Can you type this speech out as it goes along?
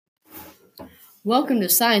Welcome to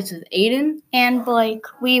Science with Aiden and Blake.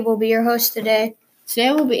 We will be your hosts today. Today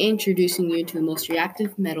I will be introducing you to the most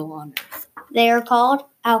reactive metal on Earth. They are called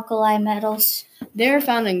alkali metals. They are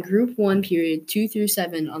found in Group 1, period 2 through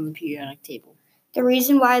 7 on the periodic table. The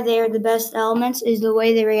reason why they are the best elements is the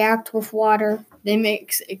way they react with water. They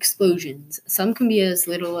make explosions. Some can be as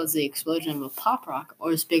little as the explosion of a pop rock or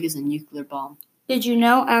as big as a nuclear bomb. Did you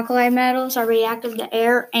know alkali metals are reactive to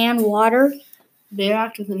air and water? They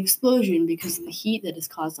react with an explosion because of the heat that is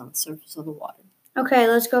caused on the surface of the water. Okay,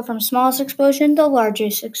 let's go from smallest explosion to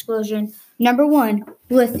largest explosion. Number 1,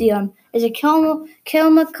 lithium is a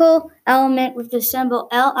chemical element with the symbol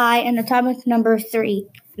Li and atomic number 3.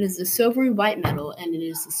 It is a silvery white metal and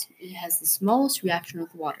it has the smallest reaction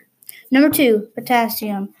with water. Number 2,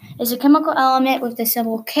 potassium is a chemical element with the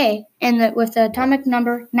symbol K and with the atomic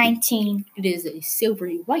number 19. It is a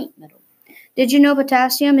silvery white metal. Did you know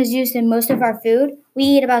potassium is used in most of our food? We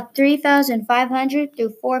eat about 3,500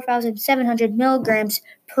 through 4,700 milligrams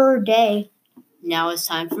per day. Now it's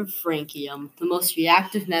time for francium, the most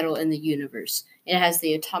reactive metal in the universe. It has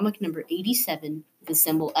the atomic number 87 with the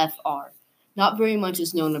symbol Fr. Not very much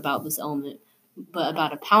is known about this element, but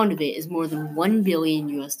about a pound of it is more than $1 billion.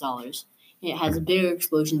 And it has bigger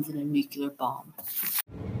explosions than a nuclear bomb.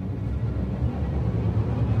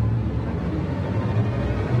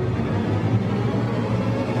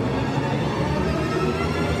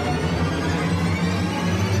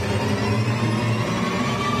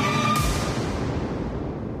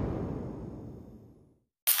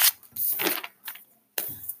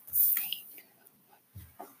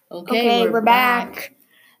 Okay, we're back.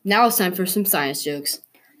 Now it's time for some science jokes.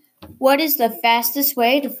 What is the fastest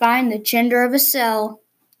way to find the gender of a cell?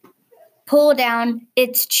 Pull down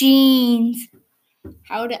its genes.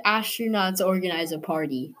 How do astronauts organize a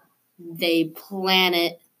party? They plan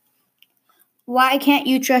it. Why can't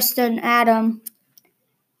you trust an atom?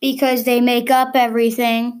 Because they make up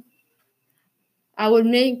everything. I would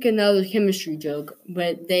make another chemistry joke,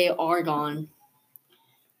 but they are gone.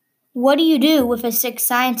 What do you do with a sick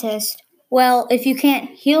scientist? Well, if you can't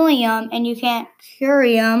heal him and you can't cure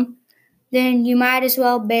him, then you might as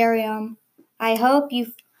well bury him. I hope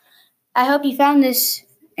you found this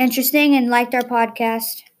interesting and liked our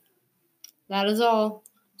podcast. That is all.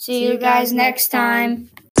 See you guys next time.